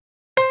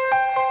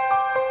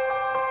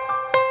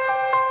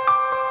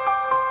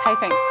Hi,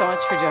 thanks so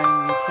much for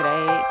joining me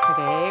today.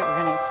 Today,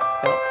 we're going to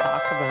still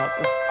talk about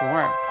the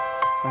storm.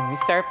 When we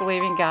start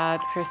believing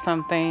God for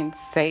something,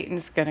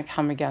 Satan's going to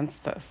come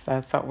against us.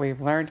 That's what we've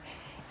learned,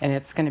 and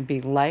it's going to be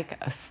like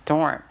a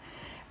storm.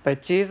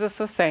 But Jesus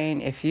was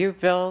saying, if you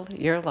build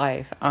your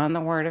life on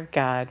the Word of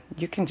God,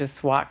 you can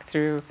just walk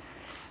through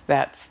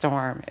that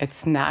storm.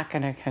 It's not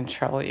going to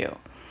control you.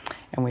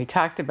 And we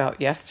talked about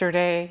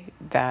yesterday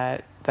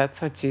that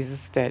that's what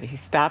Jesus did. He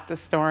stopped the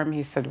storm.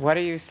 He said, "What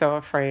are you so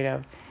afraid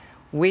of?"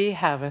 We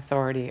have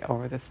authority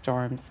over the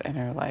storms in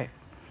our life.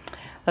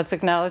 Let's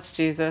acknowledge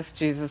Jesus.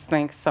 Jesus,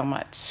 thanks so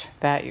much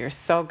that you're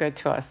so good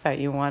to us, that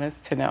you want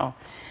us to know,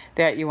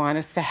 that you want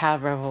us to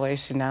have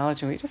revelation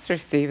knowledge. And we just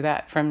receive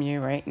that from you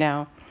right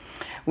now.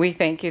 We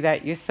thank you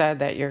that you said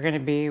that you're going to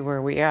be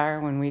where we are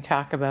when we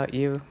talk about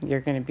you.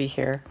 You're going to be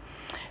here.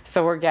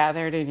 So we're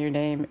gathered in your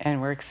name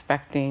and we're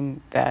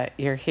expecting that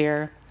you're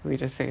here. We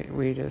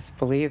just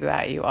believe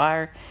that you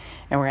are.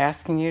 And we're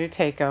asking you to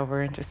take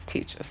over and just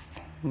teach us.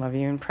 Love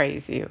you and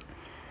praise you.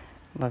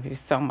 Love you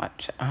so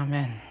much.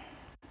 Amen.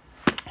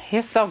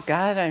 He's so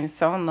good. I'm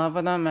so in love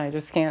with him. I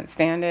just can't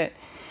stand it.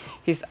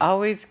 He's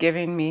always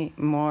giving me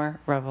more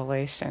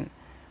revelation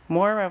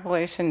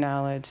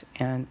knowledge,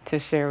 and to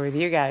share with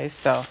you guys.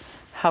 So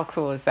how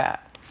cool is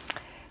that?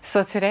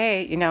 So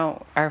today,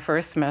 our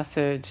first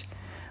message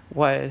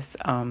was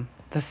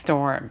the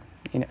storm,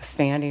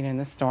 standing in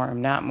the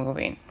storm, not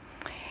moving.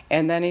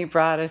 And then he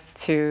brought us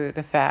to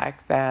the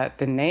fact that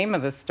the name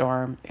of the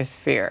storm is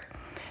fear.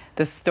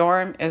 The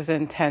storm is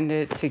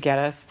intended to get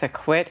us to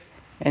quit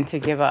and to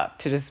give up,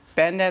 to just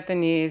bend at the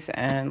knees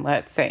and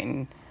let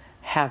Satan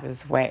have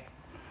his way.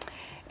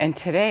 And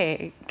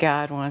today,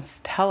 God wants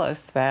to tell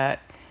us that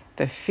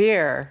the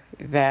fear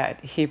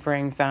that he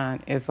brings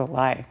on is a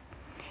lie.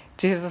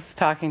 Jesus is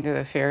talking to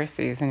the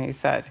Pharisees and he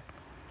said,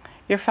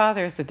 "Your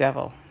father is the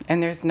devil,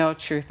 and there's no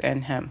truth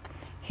in him.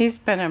 He's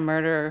been a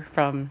murderer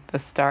from the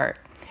start,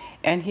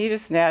 and he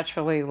just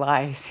naturally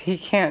lies. He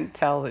can't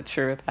tell the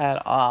truth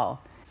at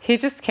all. He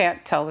just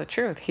can't tell the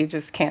truth. He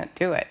just can't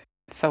do it.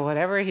 So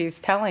whatever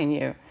he's telling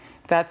you,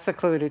 that's a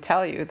clue to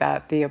tell you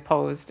that the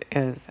opposed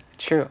is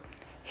true.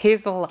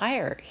 He's a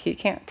liar. He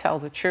can't tell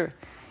the truth.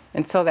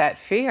 And so that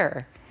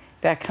fear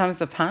that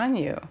comes upon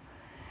you,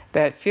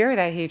 that fear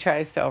that he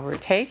tries to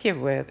overtake you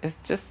with, is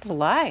just a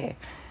lie,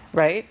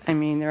 right? I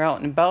mean, they're out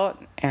and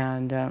about,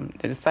 and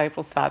the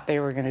disciples thought they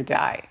were going to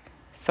die.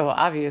 So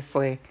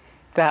obviously,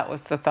 that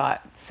was the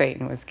thought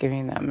Satan was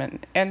giving them.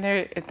 And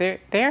they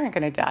aren't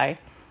going to die.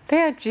 They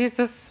had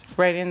Jesus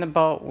right in the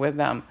boat with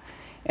them.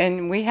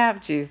 And we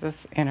have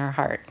Jesus in our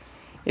heart.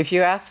 If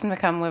you ask him to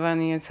come live on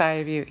the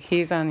inside of you,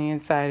 he's on the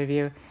inside of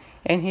you.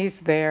 And he's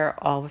there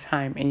all the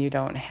time. And you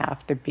don't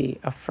have to be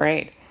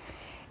afraid.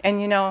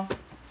 And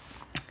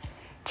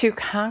to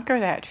conquer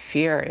that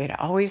fear, it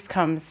always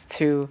comes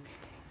to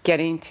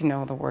getting to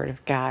know the Word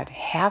of God.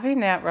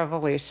 Having that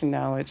revelation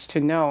knowledge to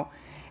know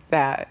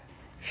that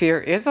fear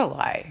is a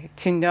lie.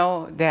 To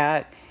know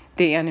that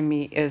the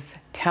enemy is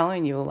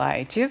telling you a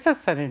lie. Jesus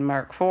said in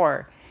Mark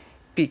 4,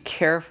 be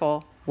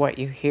careful what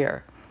you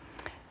hear.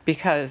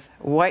 Because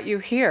what you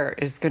hear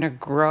is going to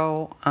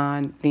grow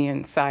on the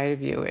inside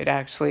of you. It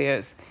actually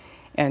is.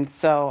 And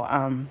so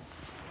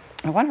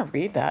I want to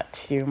read that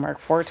to you. Mark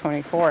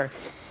 4:24.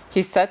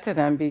 He said to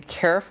them, be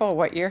careful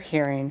what you're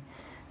hearing.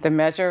 The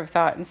measure of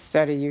thought and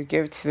study you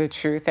give to the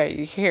truth that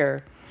you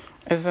hear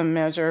is a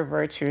measure of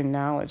virtue and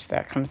knowledge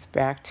that comes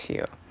back to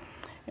you.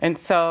 And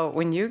so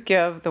when you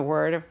give the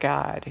Word of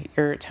God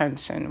your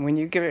attention, when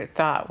you give it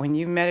thought, when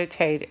you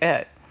meditate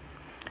it,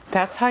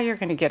 that's how you're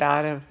going to get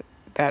out of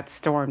that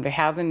storm, to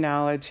have the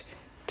knowledge,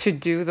 to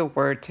do the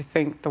Word, to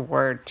think the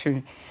Word,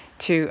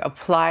 to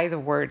apply the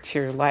Word to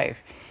your life.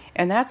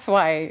 And that's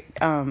why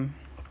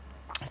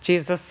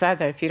Jesus said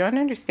that if you don't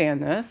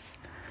understand this,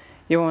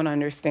 you won't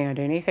understand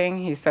anything.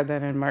 He said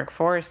that in Mark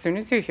 4, as soon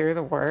as you hear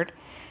the Word,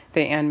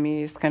 the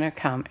enemy is going to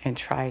come and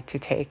try to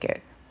take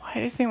it. Why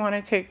does he want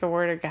to take the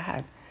Word of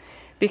God?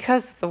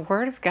 Because the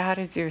Word of God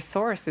is your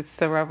source. It's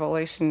the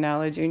revelation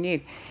knowledge you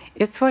need.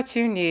 It's what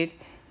you need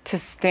to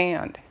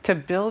stand, to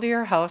build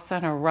your house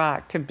on a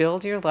rock, to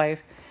build your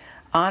life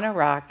on a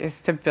rock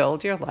is to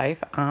build your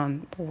life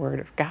on the Word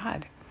of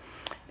God.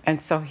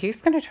 And so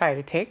he's going to try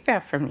to take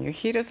that from you.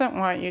 He doesn't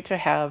want you to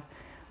have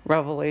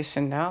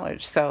revelation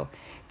knowledge. So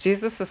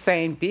Jesus is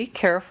saying, be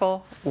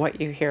careful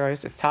what you hear. I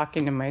was just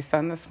talking to my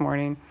son this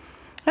morning.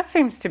 That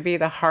seems to be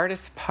the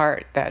hardest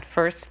part, that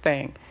first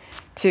thing,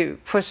 to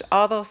push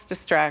all those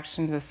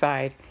distractions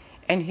aside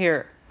and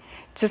hear.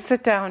 Just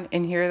sit down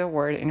and hear the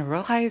Word and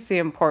realize the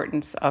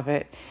importance of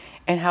it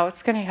and how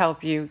it's going to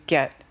help you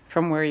get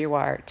from where you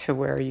are to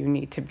where you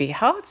need to be.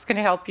 How it's going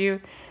to help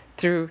you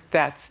through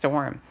that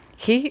storm.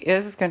 He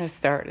is going to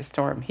start a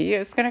storm. He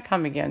is going to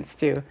come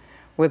against you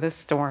with a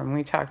storm.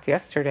 We talked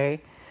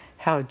yesterday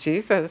how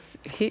Jesus,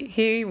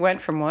 he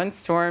went from one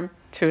storm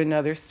to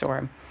another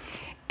storm.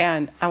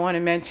 And I want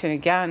to mention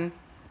again,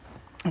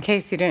 in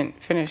case you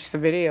didn't finish the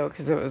video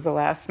because it was a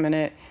last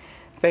minute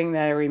thing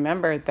that I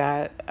remembered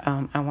that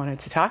I wanted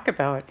to talk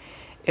about,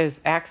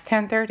 is Acts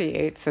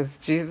 10:38 says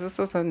Jesus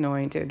was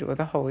anointed with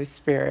the Holy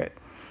Spirit,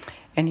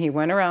 and he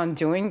went around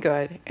doing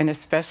good and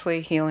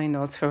especially healing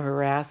those who were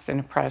harassed and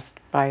oppressed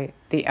by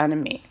the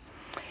enemy.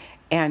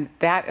 And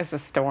that is a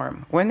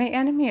storm. When the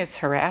enemy is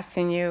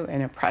harassing you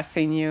and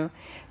oppressing you,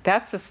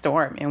 that's a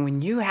storm. And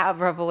when you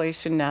have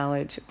revelation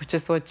knowledge, which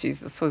is what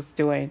Jesus was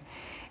doing,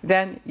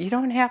 then you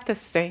don't have to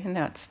stay in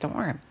that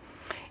storm.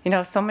 You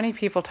know, so many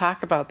people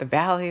talk about the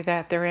valley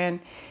that they're in,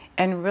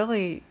 and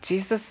really,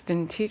 Jesus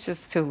didn't teach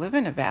us to live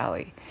in a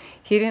valley.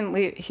 He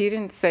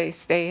didn't say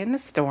stay in the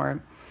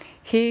storm.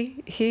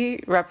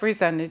 He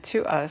represented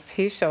to us,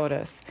 he showed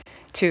us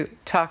to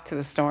talk to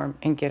the storm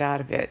and get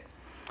out of it,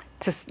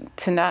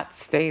 to not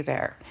stay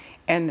there.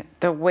 And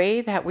the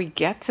way that we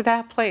get to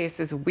that place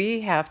is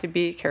we have to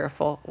be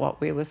careful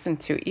what we listen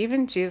to.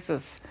 Even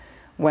Jesus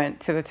went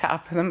to the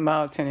top of the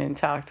mountain and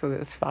talked with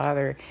his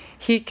Father.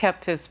 He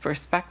kept his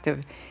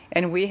perspective,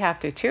 and we have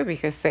to too,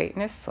 because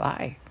Satan is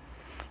sly.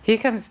 He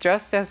comes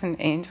dressed as an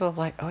angel of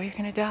light. Oh, you're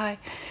going to die.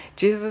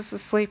 Jesus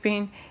is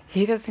sleeping.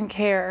 He doesn't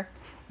care.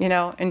 You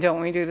know, and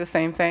don't we do the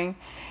same thing?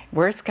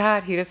 Where's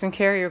God? He doesn't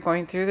care you're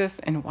going through this.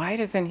 And why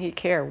doesn't he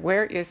care?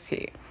 Where is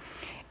he?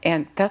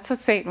 And that's what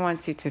Satan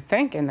wants you to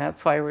think. And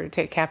that's why we're to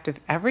take captive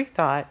every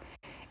thought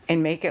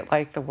and make it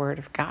like the Word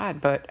of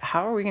God. But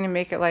how are we going to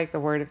make it like the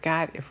Word of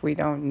God if we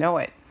don't know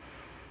it?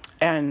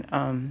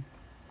 And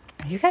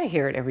you got to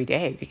hear it every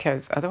day,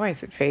 because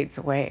otherwise it fades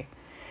away.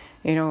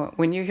 You know,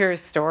 when you hear a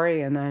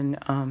story and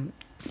then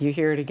you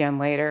hear it again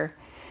later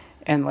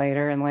and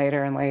later and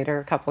later and later,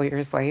 a couple of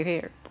years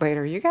later,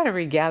 you got to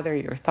regather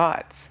your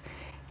thoughts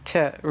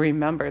to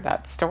remember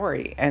that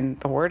story. And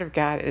the Word of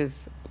God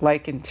is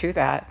likened to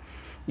that.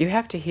 You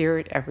have to hear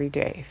it every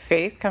day.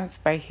 Faith comes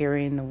by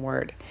hearing the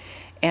Word.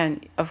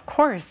 And of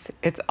course,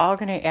 it's all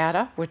going to add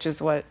up, which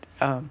is what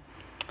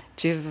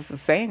Jesus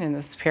is saying in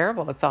this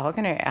parable. It's all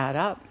going to add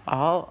up.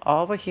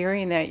 All the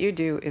hearing that you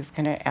do is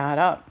going to add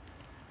up.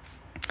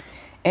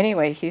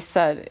 Anyway, he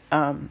said,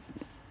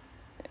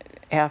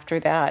 after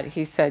that,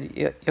 he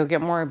said, you'll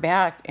get more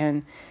back.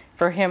 And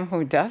for him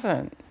who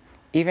doesn't,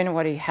 even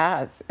what he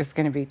has is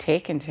going to be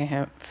taken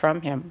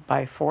from him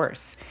by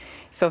force.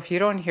 So if you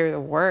don't hear the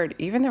Word,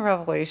 even the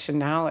revelation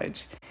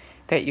knowledge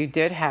that you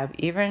did have,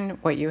 even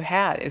what you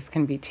had, is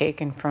going to be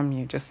taken from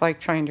you. Just like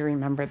trying to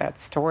remember that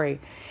story.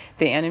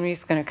 The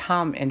enemy's going to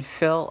come and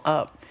fill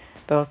up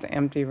those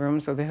empty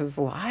rooms with his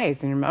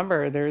lies. And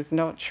remember, there's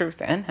no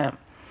truth in him.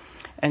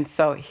 And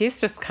so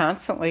he's just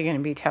constantly going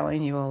to be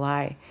telling you a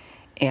lie.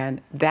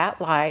 And that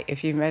lie,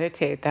 if you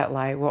meditate, that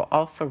lie will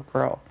also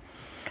grow.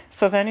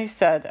 So then he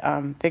said,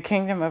 the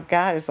kingdom of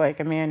God is like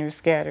a man who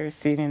scatters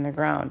seed in the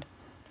ground.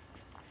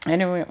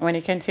 And when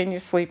he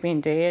continues sleeping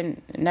day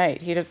and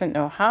night, he doesn't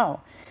know how.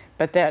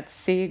 But that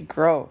seed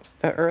grows.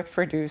 The earth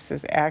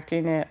produces,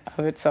 acting it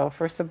of itself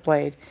first a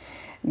blade,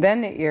 then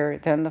the ear,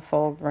 then the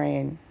full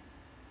grain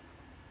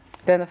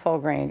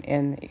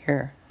in the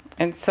ear.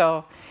 And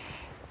so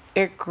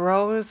it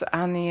grows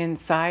on the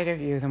inside of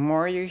you. The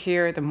more you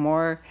hear, the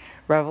more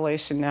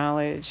revelation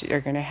knowledge you're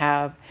going to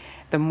have,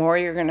 the more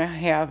you're going to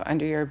have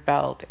under your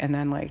belt. And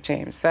then, like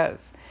James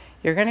says,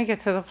 you're going to get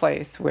to the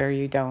place where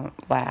you don't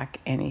lack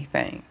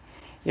anything.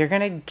 You're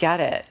going to get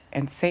it.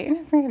 And Satan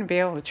isn't going to be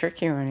able to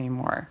trick you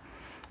anymore.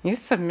 You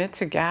submit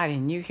to God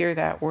and you hear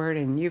that word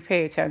and you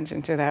pay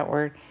attention to that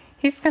word,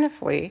 he's going to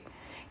flee.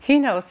 He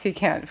knows he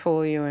can't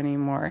fool you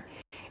anymore.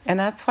 And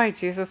that's why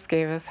Jesus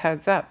gave us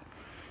heads up.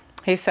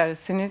 He said, as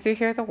soon as you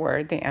hear the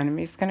word, the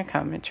enemy's going to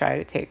come and try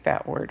to take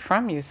that word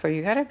from you. So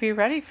you got to be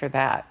ready for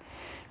that.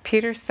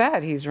 Peter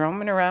said he's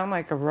roaming around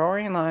like a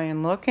roaring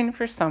lion looking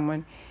for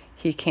someone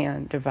he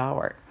can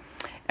devour.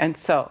 And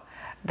so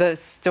the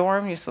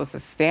storm, you're supposed to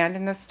stand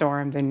in the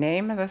storm. The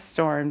name of the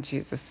storm,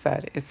 Jesus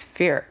said, is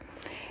fear.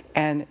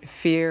 And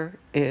fear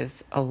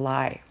is a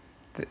lie.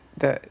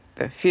 The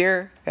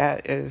fear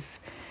that is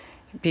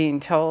being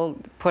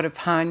put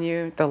upon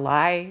you, the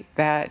lie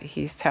that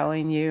he's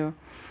telling you,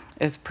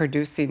 is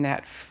producing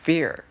that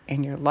fear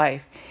in your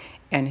life.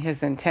 And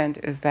his intent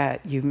is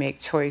that you make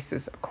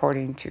choices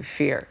according to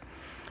fear.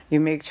 You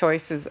make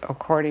choices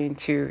according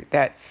to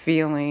that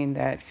feeling,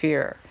 that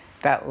fear,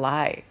 that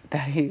lie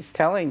that he's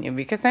telling you.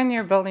 Because then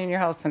you're building your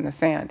house in the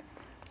sand.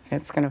 And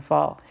it's going to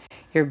fall.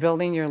 You're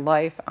building your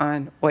life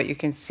on what you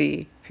can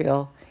see,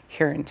 feel,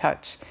 hear, and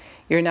touch.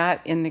 You're not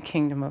in the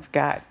kingdom of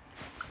God.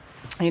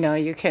 You know,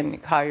 you can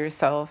call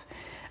yourself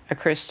a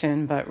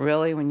Christian, but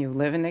really when you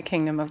live in the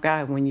kingdom of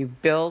God, when you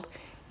build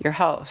your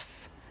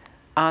house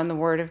on the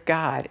Word of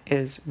God,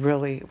 is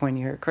really when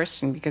you're a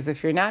Christian. Because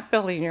if you're not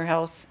building your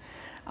house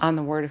on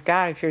the Word of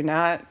God, if you're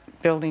not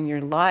building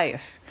your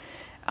life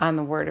on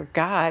the Word of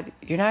God,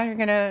 you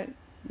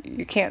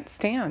can't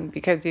stand,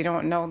 because you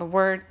don't know the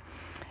Word,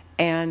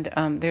 and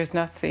there's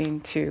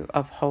nothing to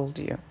uphold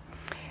you.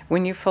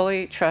 When you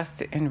fully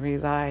trust and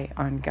rely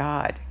on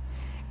God,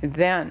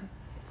 then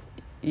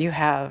you're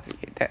going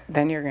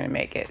to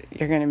make it.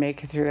 You're going to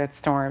make it through that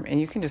storm, and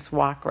you can just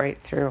walk right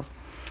through.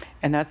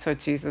 And that's what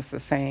Jesus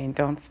is saying.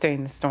 Don't stay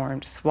in the storm.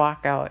 Just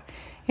walk out.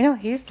 You know,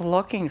 he's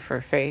looking for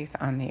faith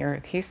on the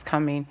earth. He's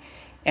coming.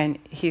 And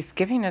he's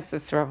giving us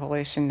this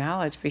revelation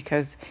knowledge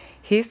because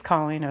he's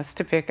calling us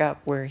to pick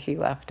up where he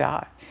left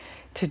off,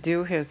 to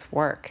do his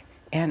work.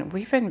 And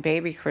we've been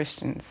baby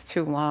Christians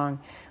too long.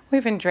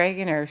 We've been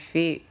dragging our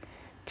feet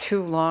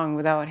too long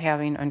without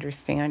having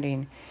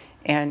understanding.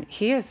 And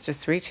he is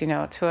just reaching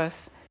out to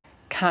us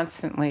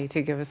constantly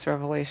to give us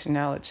revelation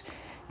knowledge,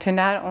 to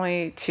not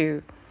only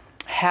to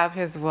have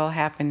his will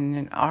happen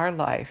in our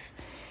life,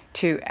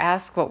 to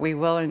ask what we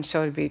will and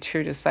show to be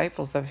true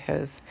disciples of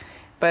his,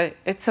 but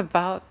it's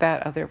about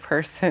that other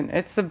person.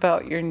 It's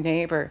about your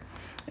neighbor.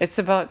 It's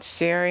about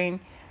sharing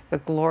the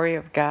glory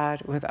of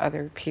God with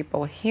other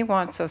people. He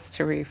wants us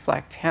to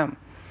reflect him.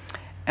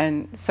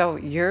 And so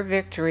your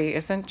victory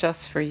isn't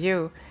just for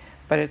you,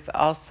 but it's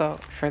also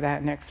for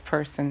that next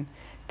person,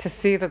 to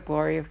see the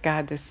glory of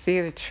God, to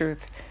see the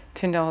truth,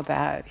 to know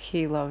that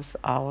he loves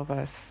all of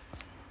us.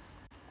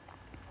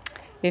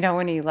 You know,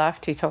 when he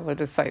left, he told the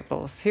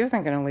disciples he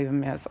wasn't going to leave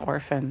them as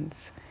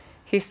orphans.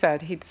 He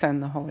said he'd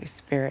send the Holy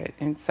Spirit.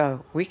 And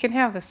so we can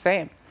have the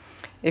same.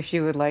 If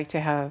you would like to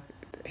have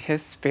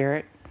his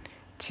Spirit,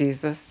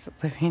 Jesus,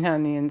 living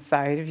on the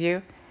inside of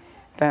you,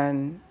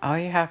 then all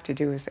you have to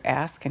do is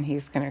ask, and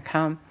he's going to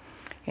come.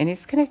 And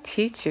he's going to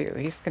teach you.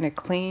 He's going to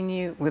clean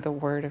you with the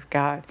Word of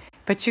God.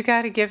 But you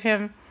got to give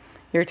him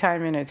your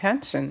time and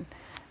attention.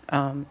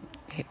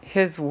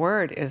 His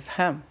Word is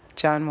him.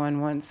 John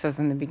 1:1 says,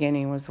 in the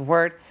beginning was the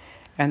Word,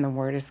 and the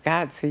Word is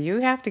God. So you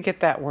have to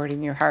get that Word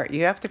in your heart.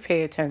 You have to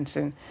pay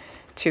attention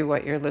to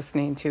what you're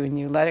listening to, and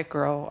you let it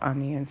grow on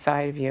the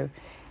inside of you.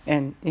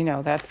 And, you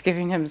know, that's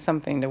giving him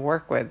something to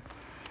work with.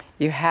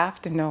 You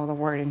have to know the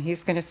Word, and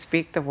he's going to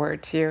speak the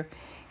Word to you,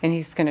 and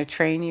he's going to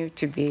train you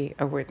to be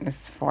a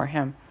witness for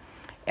him.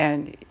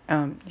 And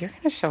you're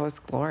going to show his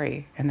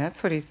glory, and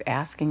that's what he's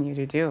asking you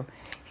to do.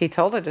 He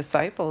told the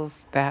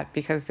disciples that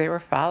because they were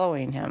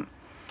following him.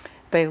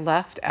 They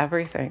left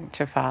everything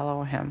to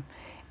follow him.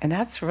 And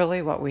that's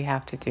really what we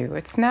have to do.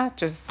 It's not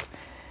just,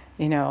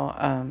 you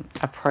know,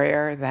 a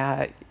prayer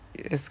that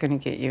is going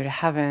to get you to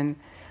heaven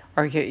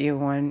or get you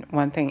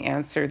one thing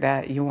answered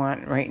that you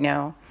want right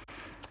now,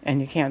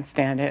 and you can't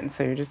stand it, and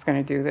so you're just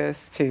going to do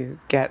this to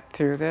get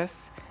through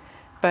this.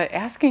 But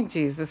asking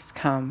Jesus to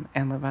come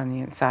and live on the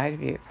inside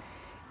of you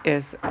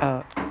is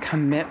a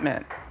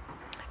commitment.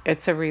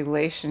 It's a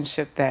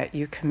relationship that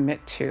you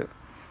commit to.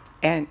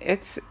 And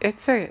it's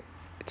a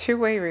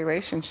two-way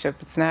relationship.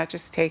 It's not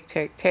just take,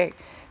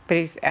 but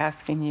he's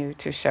asking you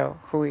to show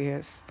who he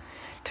is,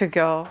 to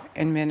go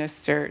and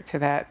minister to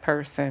that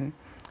person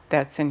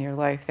that's in your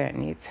life that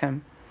needs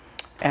him.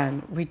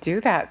 And we do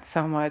that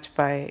so much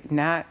by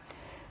not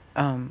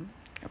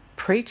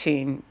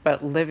preaching,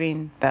 but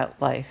living that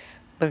life,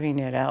 living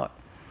it out,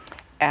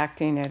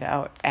 acting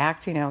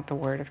out the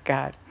Word of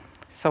God.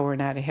 So we're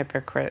not a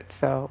hypocrite.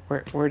 So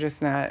we're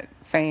just not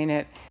saying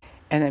it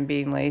and then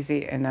being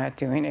lazy and not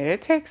doing it.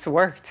 It takes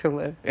work to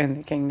live in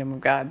the kingdom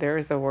of God. There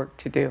is a work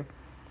to do.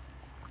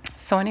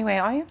 So anyway,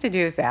 all you have to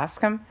do is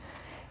ask him.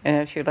 And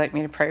if you'd like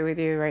me to pray with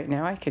you right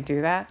now, I could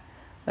do that.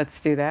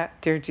 Let's do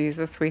that. Dear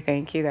Jesus, we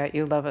thank you that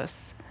you love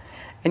us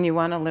and you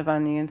want to live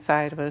on the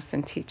inside of us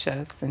and teach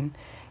us and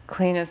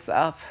clean us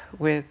up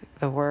with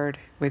the Word,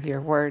 with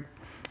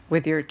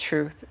your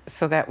truth,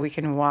 so that we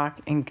can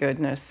walk in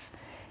goodness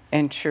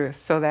and truth,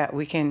 so that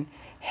we can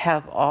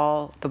have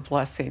all the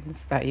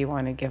blessings that you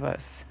want to give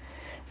us,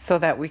 so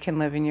that we can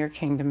live in your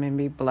kingdom and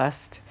be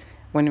blessed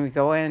when we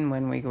go in,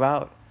 when we go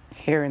out,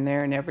 here and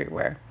there and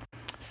everywhere,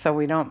 so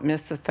we don't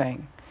miss a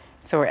thing.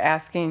 So we're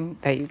asking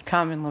that you'd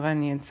come and live on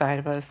the inside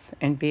of us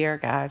and be our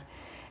God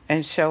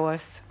and show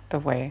us the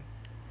way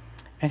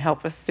and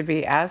help us to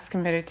be as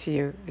committed to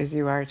you as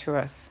you are to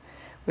us.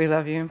 We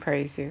love you and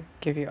praise you,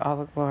 give you all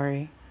the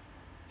glory.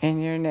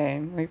 In your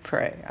name we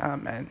pray.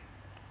 Amen.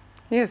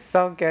 He is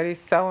so good. He's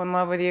so in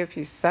love with you. If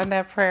you said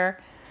that prayer,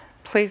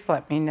 please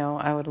let me know.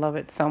 I would love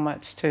it so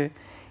much to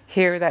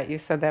hear that you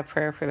said that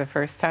prayer for the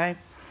first time.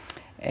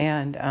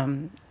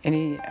 And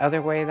any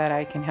other way that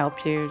I can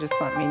help you, just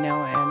let me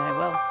know and I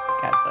will.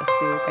 God bless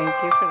you.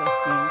 Thank you for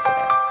listening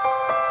today.